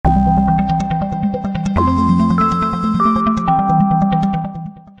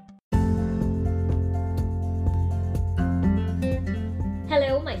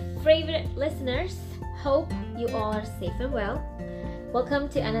safe and well. Welcome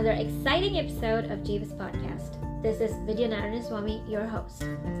to another exciting episode of Jeeva's podcast. This is Vidya Narayanaswamy, your host.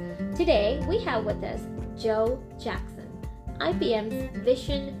 Today, we have with us Jo Jackson, IPM's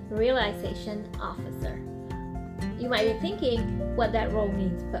Vision Realization Officer. You might be thinking what that role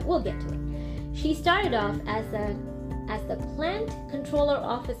means, but we'll get to it. She started off as the Plant Controller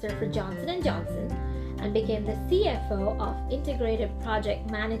Officer for Johnson & Johnson and became the CFO of Integrated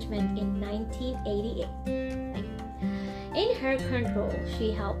Project Management in 1988. In her current role,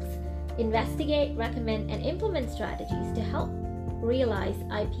 she helps investigate, recommend, and implement strategies to help realize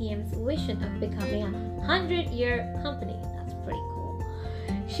IPM's vision of becoming a 100-year company. That's pretty cool.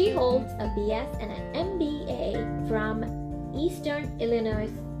 She holds a BS and an MBA from Eastern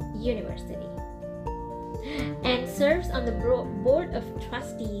Illinois University and serves on the board of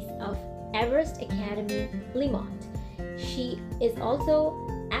trustees of Everest Academy, Lemont. She is also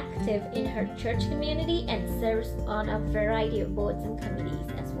active in her church community and serves on a variety of boards and committees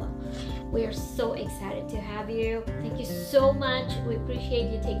as well. We are so excited to have you. Thank you so much. We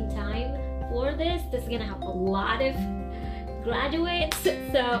appreciate you taking time for this. This is going to help a lot of graduates.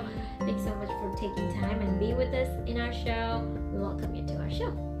 So thanks so much for taking time and be with us in our show. We welcome you to our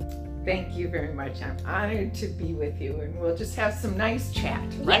show. Thank you very much. I'm honored to be with you, and we'll just have some nice chat,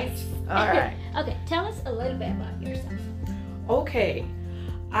 right? Yes. All right. Okay, tell us a little bit about yourself. Okay.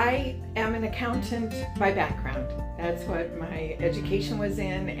 I am an accountant by background. That's what my education was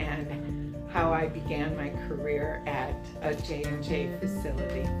in and how I began my career at a J&J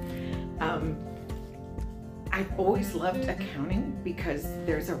facility. I've always loved accounting because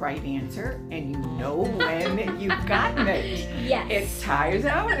there's a right answer and you know when you've gotten it. Yes. It ties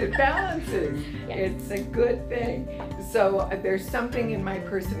out, it balances. Yes. It's a good thing. So there's something in my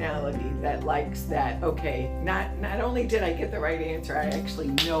personality that likes that, okay, not only did I get the right answer, I actually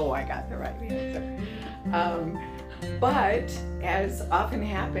know I got the right answer. But as often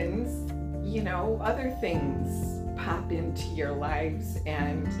happens, you know, other things pop into your lives,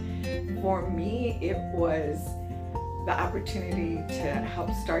 and for me it was the opportunity to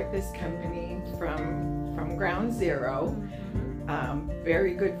help start this company from ground zero.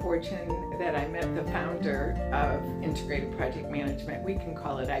 Very good fortune that I met the founder of Integrated Project Management. We can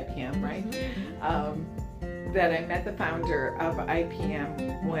call it IPM, right? That I met the founder of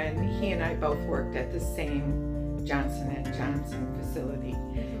IPM when he and I both worked at the same Johnson & Johnson facility.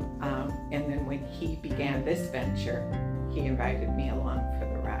 And then when he began this venture, he invited me along for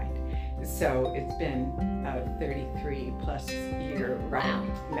the ride. So it's been a 33 plus year ride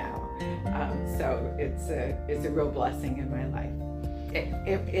now. So it's a real blessing in my life.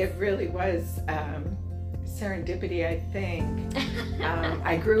 It really was serendipity, I think.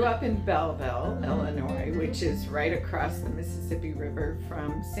 I grew up in Belleville, Illinois, which is right across the Mississippi River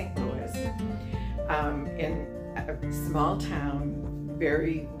from St. Louis, in a small town.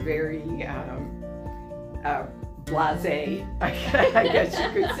 Very, very blasé, I guess you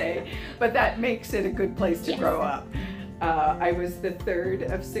could say, but that makes it a good place to grow up. I was the third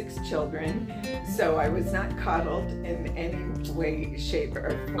of 6 children, so I was not coddled in any way, shape,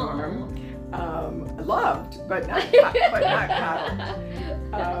 or form. Loved, but not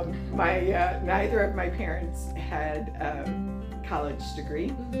coddled. Neither of my parents had a college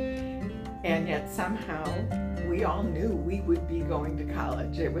degree. And yet somehow we all knew we would be going to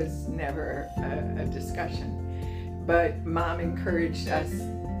college. It was never a discussion. But Mom encouraged us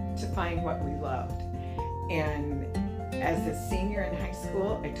to find what we loved. And as a senior in high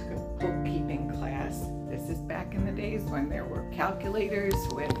school, I took a bookkeeping class. This is back in the days when there were calculators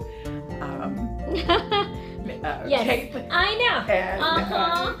with yes, tape. I know.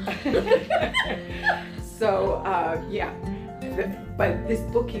 And, so, yeah. But this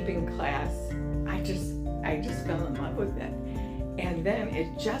bookkeeping class, I just fell in love with it. And then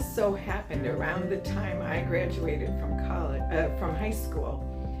it just so happened around the time I graduated from high school,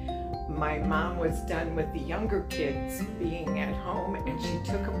 my mom was done with the younger kids being at home, and she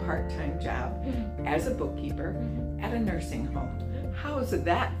took a part-time job as a bookkeeper at a nursing home. How's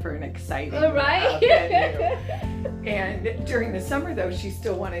that for an exciting venue? And during the summer, though, she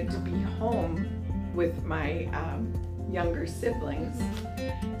still wanted to be home with my younger siblings,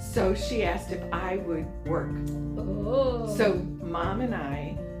 so she asked if I would work. So Mom and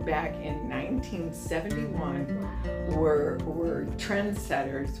I, back in 1971, were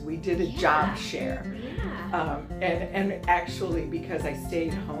trendsetters. We did a job share, and actually, because I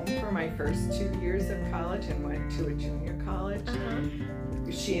stayed home for my first 2 years of college and went to a junior college,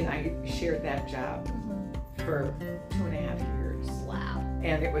 she and I shared that job for 2.5 years. Wow.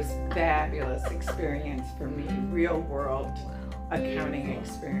 And it was fabulous experience for me, real world accounting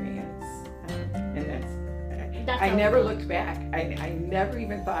experience. And that's That's I how never it looked back. I never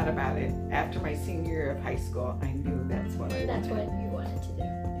even thought about it. After my senior year of high school, I knew that's what I That's wanted. what you wanted to do.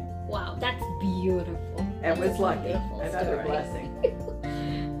 Wow, that's beautiful. It was lucky. Beautiful Another story. blessing.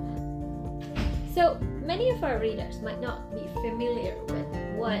 So many of our readers might not be familiar with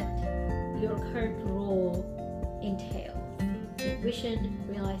what your current role entails. Vision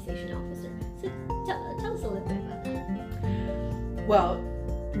Realization Officer. So tell us a little bit about that. Well,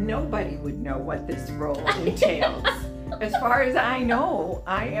 nobody would know what this role entails. As far as I know,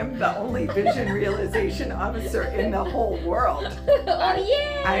 I am the only vision realization officer in the whole world.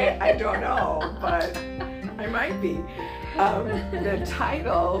 I don't know, but I might be. The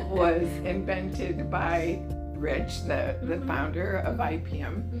title was invented by Rich, the founder of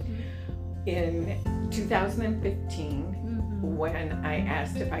IPM, in 2015 when I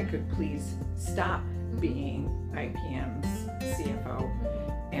asked if I could please stop being IPM's CFO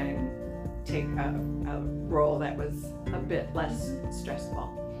and take a role that was a bit less stressful.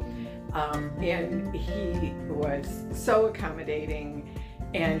 And he was so accommodating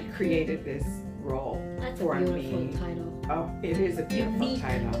and created this role That's for a beautiful me. title. Oh, it is a beautiful Unique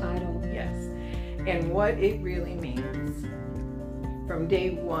title. Yes. And what it really means, from day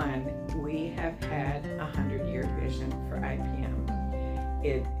one, we have had a 100-year vision for IPM.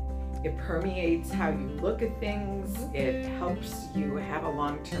 It permeates how you look at things. It helps you have a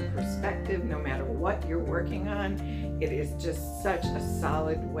long-term perspective no matter what you're working on. It is just such a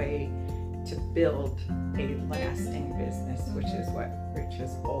solid way to build a lasting business, which is what Rich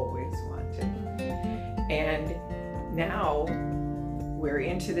has always wanted. And now we're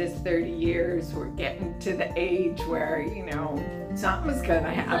into this 30 years. We're getting to the age where, something's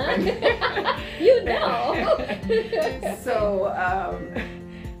gonna happen. You know. So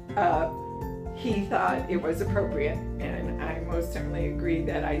he thought it was appropriate, and I most certainly agree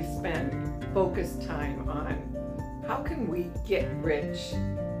that I spend focused time on how can we get Rich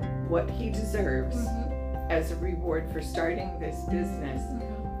what he deserves as a reward for starting this business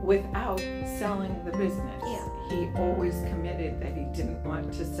without selling the business. Yeah. He always committed that he didn't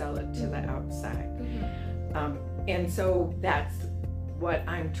want to sell it to the outside. And so that's what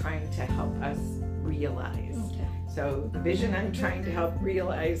I'm trying to help us realize. Okay. So the vision I'm trying to help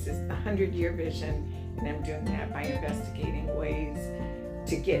realize is the 100-year vision, and I'm doing that by investigating ways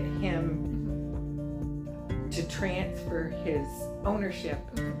to get him to transfer his ownership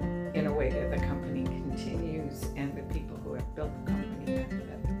in a way that the company continues and the people who have built the company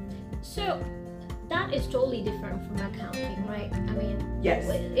benefit. So that is totally different from accounting, right? I mean, Yes.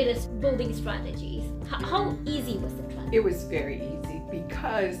 it is building strategies. How easy was the transition? It was very easy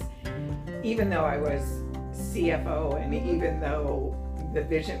because even though I was CFO and even though the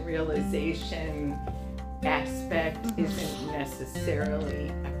vision realization aspect isn't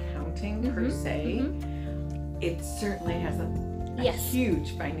necessarily accounting per se, it certainly has a Yes.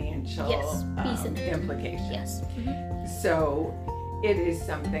 huge financial Yes, piece in it. implication. Yes. So it is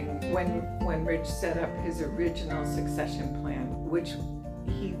something, when Rich set up his original succession plan, which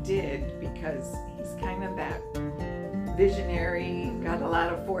he did because he's kind of that visionary, got a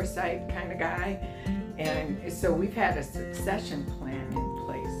lot of foresight kind of guy. And so we've had a succession plan in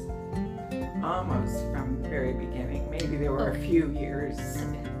place almost from the very beginning. Maybe there were a few years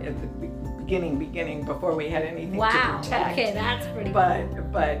at the beginning before we had anything to protect. Okay, that's pretty But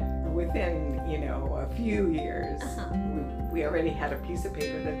within, a few years, we already had a piece of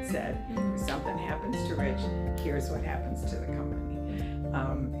paper that said, if something happens to Rich, here's what happens to the company.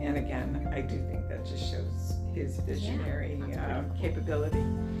 And again, I do think that just shows his visionary capability.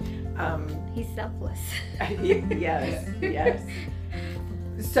 He's selfless. Yes.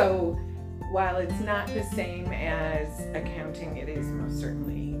 So while it's not the same as accounting, it is most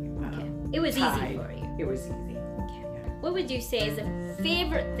certainly It was tied. easy for you. It was easy. Okay. What would you say is a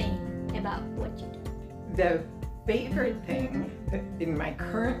favorite thing about what you do? The favorite thing in my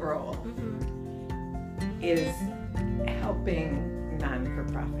current role is helping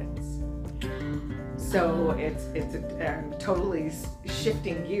non-for-profits. So it's totally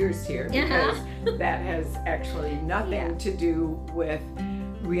shifting gears here because that has actually nothing to do with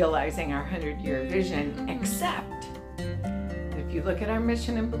realizing our 100-year vision, except if you look at our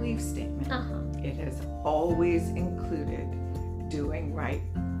mission and belief statement, it has always included doing right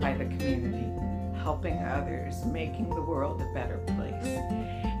by the community, helping others, making the world a better place.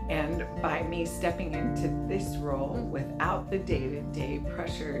 And by me stepping into this role without the day-to-day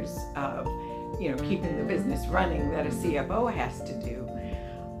pressures of keeping the business running that a CFO has to do,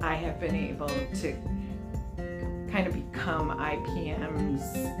 I have been able to kind of become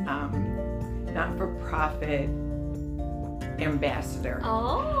IPM's not-for-profit ambassador.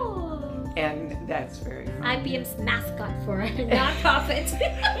 Oh. And that's very fun. IBM's mascot for nonprofits.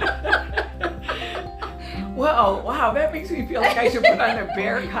 Well, wow, that makes me feel like I should put on a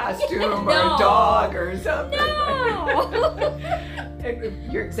bear costume or No. a dog or something. No.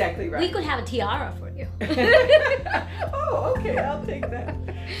 You're exactly right. We could have a tiara for you. Oh, okay, I'll take that.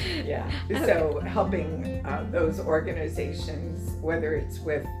 Yeah. So helping those organizations, whether it's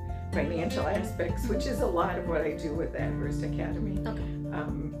with financial aspects, which is a lot of what I do with the Adverse Academy, Okay.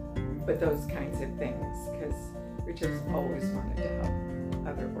 but those kinds of things, because we just always wanted to help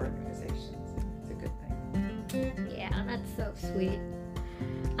other organizations. It's a good thing. Yeah, that's so sweet.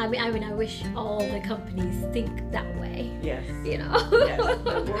 I mean, I wish all the companies think that way. Yes. You know. Yes.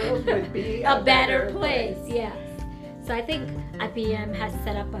 The world would be a better place. Yes. So I think IBM has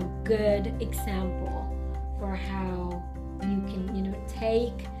set up a good example for how you can, you know,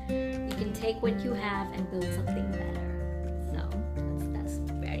 take what you have and build something better. So that's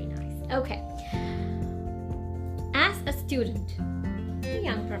very nice. Okay. As a student, a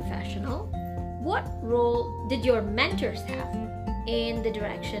young professional, what role did your mentors have in the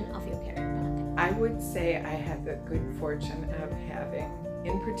direction of your career path? I would say I had the good fortune of having,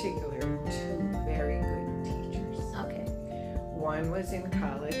 in particular, 2 very good teachers. Okay. One was in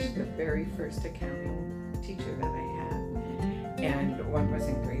college, the very first accounting teacher that I had, and one was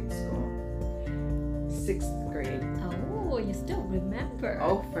in grade school, 6th grade. Oh, you still remember?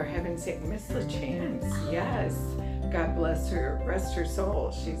 Oh, for heaven's sake, Miss LaChance, yes. God bless her, rest her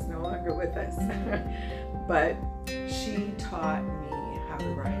soul. She's no longer with us. But she taught me how to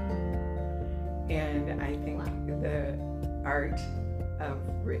write. And I think the art of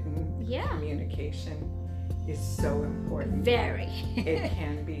written communication is so important. Very. It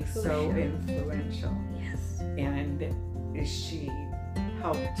can be so influential. Yes. And she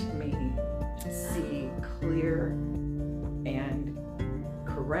helped me see clear and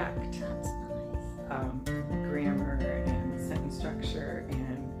correct That's nice. grammar and sentence structure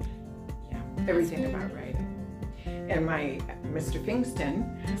and everything about writing. And my Mr. Fingston,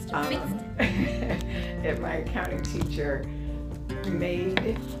 and my accounting teacher,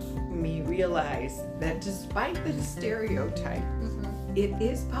 made me realize that despite the stereotype, it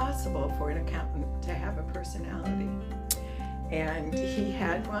is possible for an accountant to have a personality. And he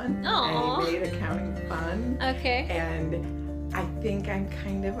had one, and he made accounting fun. Okay. And I think I'm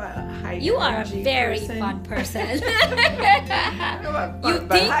kind of a high You are a energy very person. fun person. I'm not fun, You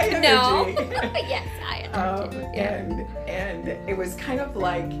but high think no? energy. Yes, high energy. And it was kind of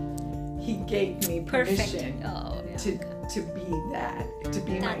like he gave me permission Perfect. Oh, yeah. to be that, to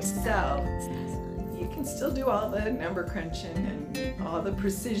be That's myself. nice. That's nice. You can still do all the number crunching and all the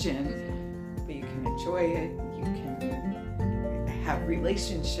precision, but you can enjoy it. You can have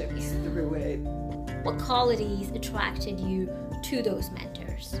relationships through it. What qualities attracted you to those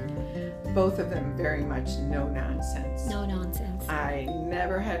mentors? Both of them very much no nonsense. No nonsense. I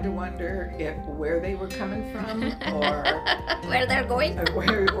never had to wonder where they were coming from or where they're going.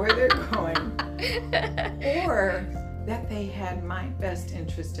 where they're going, or that they had my best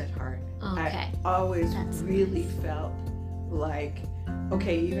interest at heart. Okay. I always That's really felt like,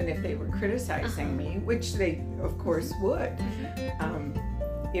 okay, even if they were criticizing me, which they of course would,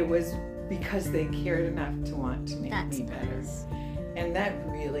 it was because they cared enough to want to make me better. Nice. And that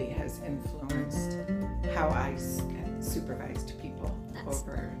really has influenced how I supervised people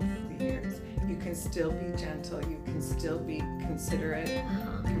over the years. You can still be gentle, you can still be considerate,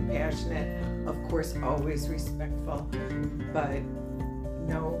 compassionate, of course always respectful, but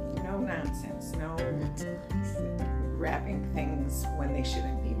no nonsense, no wrapping things when they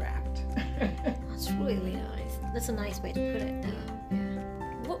shouldn't be wrapped. That's really nice. That's a nice way to put it.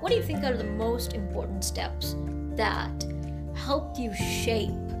 What do you think are the most important steps that helped you shape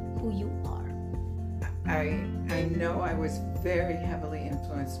who you are? I know I was very heavily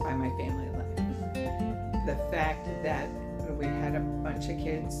influenced by my family life. The fact that we had a bunch of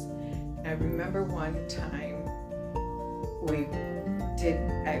kids. I remember one time we did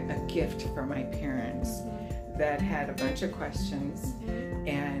a gift for my parents that had a bunch of questions,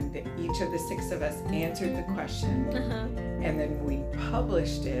 and each of the 6 of us answered the question, and then we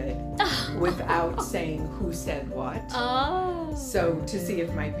published it without saying who said what. Oh. So to see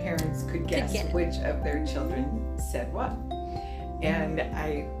if my parents could guess which of their children said what. And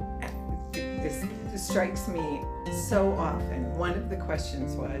this strikes me so often. One of the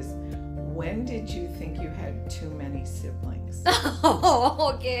questions was, when did you think you had too many siblings?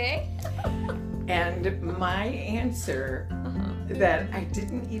 Oh, okay. And my answer that I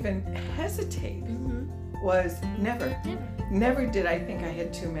didn't even hesitate was never. Never did I think I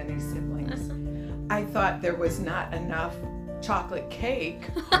had too many siblings. I thought there was not enough chocolate cake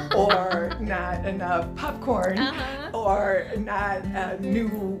or not enough popcorn or not a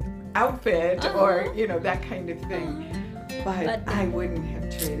new outfit or, you know, that kind of thing. But I wouldn't have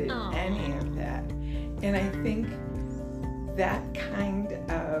traded any of that. And I think that kind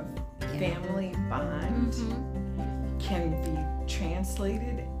of family bond can be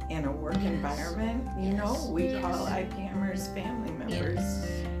translated in a work environment. You know, we call IPMers family members.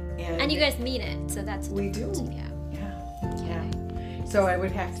 And you guys mean it, so that's we do. Yeah. So I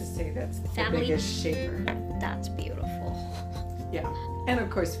would have to say that's the biggest shaper. That's beautiful. Yeah. And of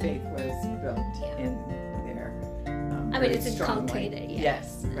course faith was built in there. I mean, it's inculcated.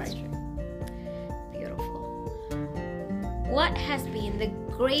 Yes, that's right. True. Beautiful. What has been the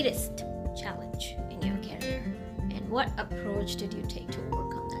greatest challenge in your career, and what approach did you take to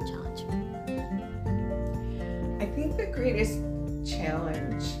overcome that challenge? I think the greatest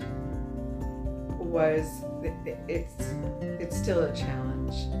challenge was it's still a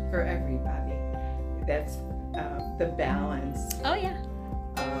challenge for everybody. That's the balance of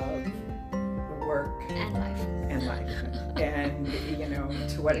work and life and you know,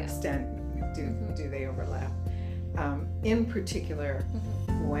 to what extent do they overlap, in particular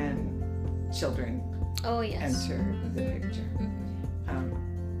when children enter the picture.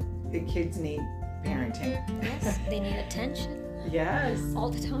 The kids need parenting. Yes, they need attention. Yes. All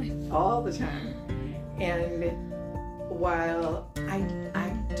the time. All the time. And while I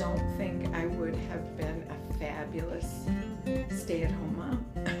don't think I would have been a fabulous stay-at-home mom,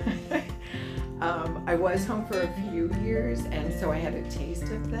 I was home for a few years, and so I had a taste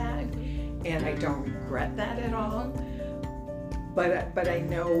of that, and I don't regret that at all. But I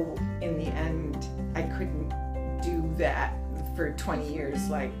know in the end I couldn't do that for 20 years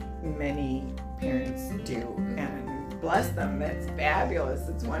like many parents do, and bless them, that's fabulous,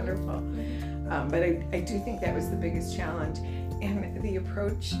 it's wonderful. But I do think that was the biggest challenge, and the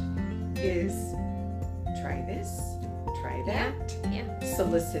approach is try this, try that,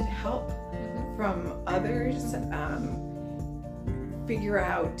 solicit help from others, figure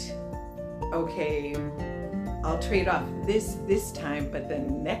out, okay, I'll trade off this time, but the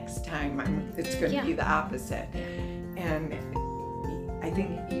next time it's going to be the opposite. And I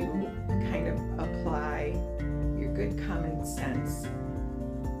think you kind of apply your good common sense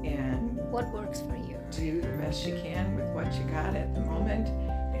and what works for you. Do the best you can with what you got at the moment,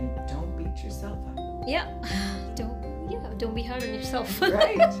 and don't beat yourself up. Don't be hard on yourself.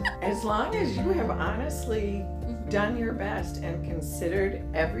 Right. As long as you have honestly done your best and considered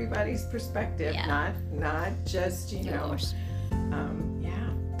everybody's perspective, not just, you know.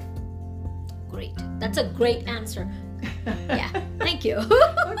 Great. That's a great answer. Thank you.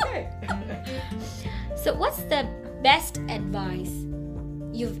 Okay. So what's the best advice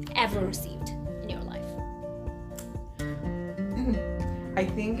you've ever received in your life? I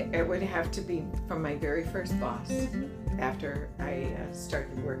think it would have to be from my very first boss after I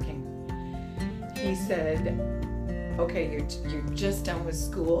started working. He said, okay, you're just done with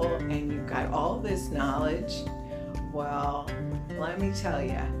school and you've got all this knowledge. Well, let me tell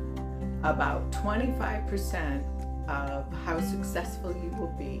you, about 25% of how successful you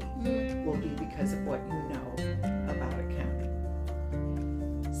will be because of what you know about accounting.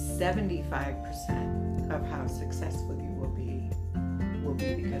 75% of how successful you will be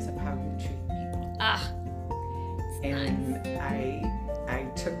because of how you treat people. And nice. I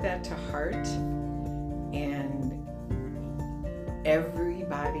took that to heart, and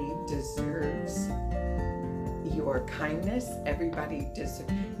everybody deserves your kindness.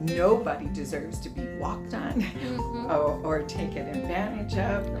 Nobody deserves to be walked on or taken advantage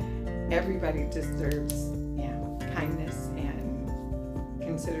of. Everybody deserves kindness and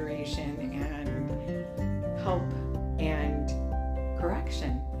consideration and help and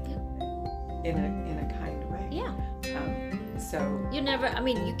correction in a kind way. So you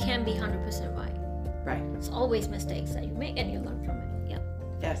can't be 100% right. Right. It's always mistakes that you make, and you learn from it.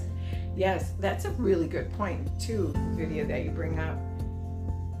 Yes, that's a really good point too, Vidya, that you bring up.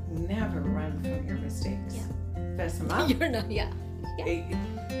 Never run from your mistakes. Fess them up.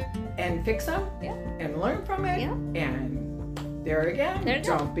 And fix them. And learn from it. And there again,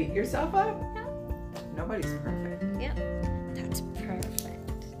 don't beat yourself up. Nobody's perfect. That's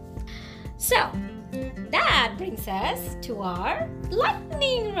perfect. So that brings us to our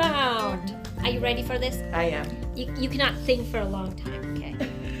lightning round. Are you ready for this? I am. You cannot think for a long time, okay?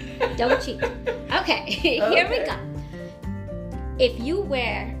 Don't cheat. Okay, here we go. If you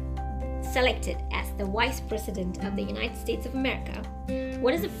were selected as the Vice President of the United States of America,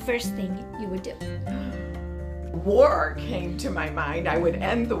 what is the first thing you would do? war came to my mind. I would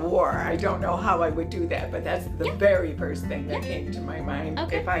end the war. I don't know how I would do that, but that's the very first thing that came to my mind.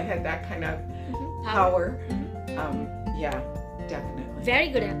 Okay. If I had that kind of power, yeah, definitely. Very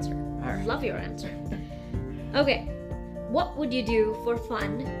good answer. All right. Love your answer. Okay. What would you do for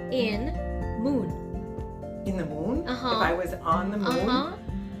fun in Moon? In the moon? Uh-huh. If I was on the moon,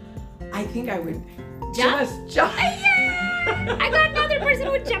 I think I would Jump? just jump. Yeah! I got another person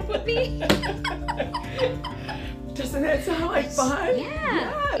who would jump with me. Doesn't that sound like fun?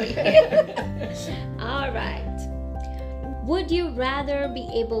 Yeah. All right. Would you rather be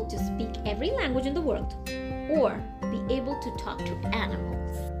able to speak every language in the world or be able to talk to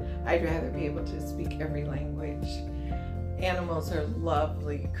animals? I'd rather be able to speak every language. Animals are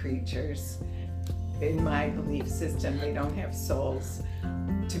lovely creatures. In my belief system, they don't have souls.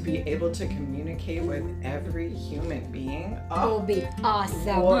 To be able to communicate with every human being, That would be awesome.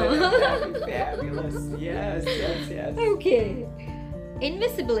 that would be fabulous. Yes, yes, yes. Okay.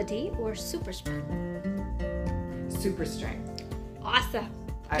 Invisibility or super strength? Super strength. Awesome.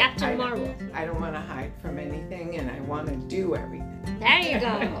 I- Captain Marvel. I don't want to hide from anything, and I want to do everything. There you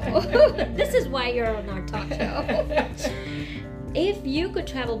go. This is why you're on our talk show. If you could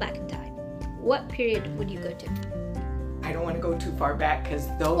travel back in time, what period would you go to? I don't want to go too far back because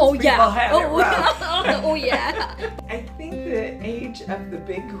those people have it rough. Oh yeah. I think the age of the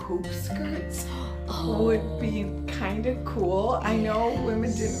big hoop skirts would be kind of cool. I know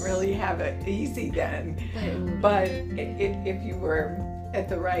women didn't really have it easy then, but if you were at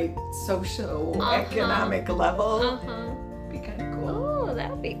the right socio-economic level, it'd be kind of cool. Oh, that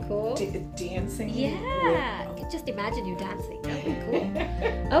would be cool. Dancing. Yeah. I can just imagine you dancing. That would be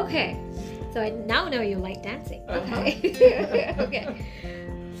cool. Okay. So I now know you like dancing. Okay. Okay.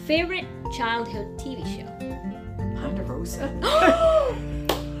 Favorite childhood TV show? Ponderosa.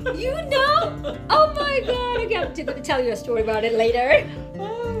 You know? Oh my god. Okay, I'm going to tell you a story about it later.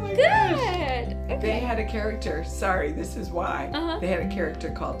 Oh my gosh. Good. They Okay. had a character, sorry, this is why. Uh-huh. They had a character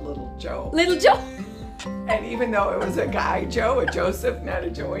called Little Joe. Little Joe. And even though it was a guy, Joe, a Joseph, not a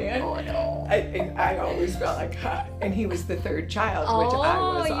Joanne, Oh no. I always felt like, huh. And he was the third child, which I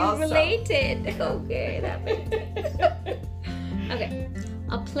was you also. related. Okay, that makes sense. Okay.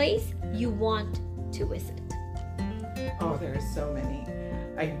 A place you want to visit. Oh, there are so many.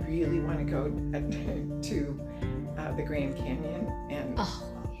 I really want to go to the Grand Canyon, and Oh.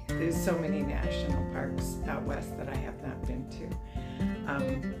 there's so many national parks out west that I have not been to.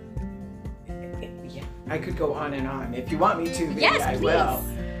 Yeah, I could go on and on. If you want me to, maybe Yes, I please. will.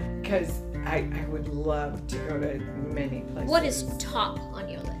 Because I would love to go to many places. What is top on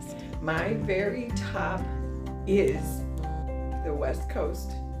your list? My very top is the West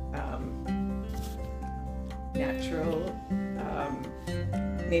Coast. Natural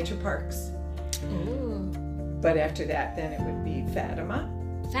nature parks. Ooh. But after that, then it would be Fatima,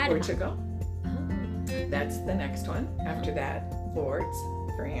 Portugal. Oh. That's the next one. After that, Lourdes,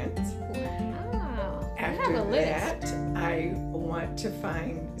 France. Wow. I have After a list. that, I want to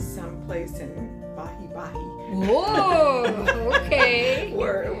find some place in Bahi Bahi Whoa. Okay.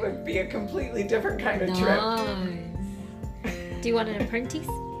 where it would be a completely different kind of trip. Nice. Do you want an apprentice?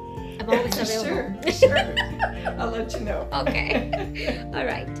 I'm always available. Sure. I'll let you know. Okay. All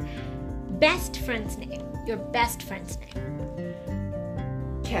right. Best friend's name. Your best friend's name.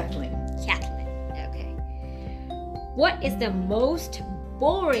 Kathleen. Kathleen. Okay. What is the most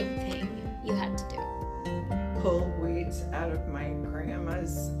boring thing you had to do? Pull weeds out of my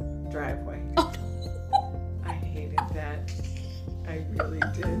grandma's driveway. Oh. I hated that. I really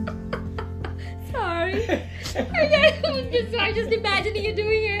did. Sorry. I just imagining you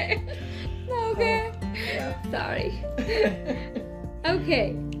doing it. Okay. Yeah. Sorry.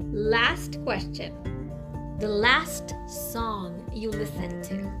 Okay. Last question. The last song you listened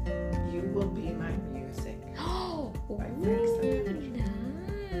to. You Will Be My Music. Oh, By Frank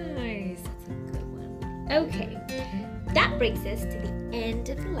Sinatra. nice. That's a good one. Okay. That brings us to the end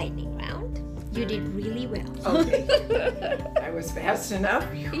of the lightning round. You did really well. Okay. I was fast enough.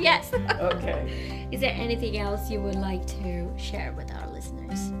 Yes. Okay. Is there anything else you would like to share with our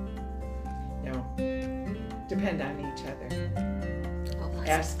listeners? No. Depend on each other. Oh, that's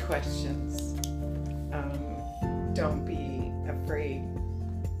Ask questions. Don't be afraid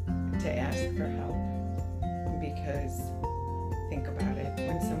to ask for help, because think about it.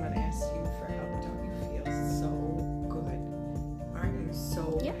 When someone asks you for help, don't you feel so good? Aren't you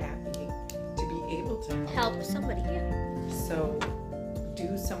so happy to be able to help somebody. Yeah. So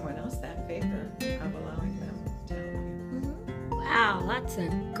do someone else that favor of allowing them to help you. Wow, that's a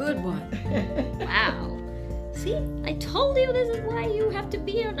good one. Wow. See, I told you this is why you have to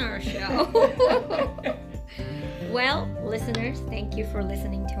be on our show. listeners, thank you for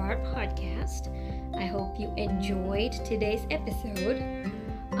listening to our podcast. I hope you enjoyed today's episode.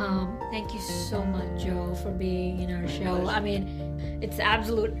 Thank you so much, Joe, for being in our show. I mean, it's an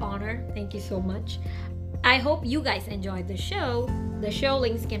absolute honor. Thank you so much. I hope you guys enjoyed the show. The show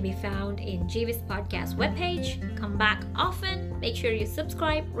links can be found in Jeeves Podcast webpage. Come back often. Make sure you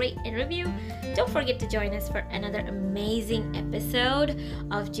subscribe, rate, and review. Don't forget to join us for another amazing episode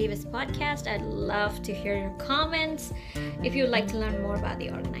of Jeeves Podcast. I'd love to hear your comments. If you'd like to learn more about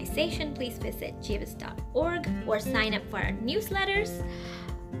the organization, please visit jeeves.org or sign up for our newsletters.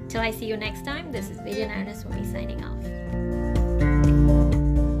 Till I see you next time, this is Vidya Narayanaswamy signing off.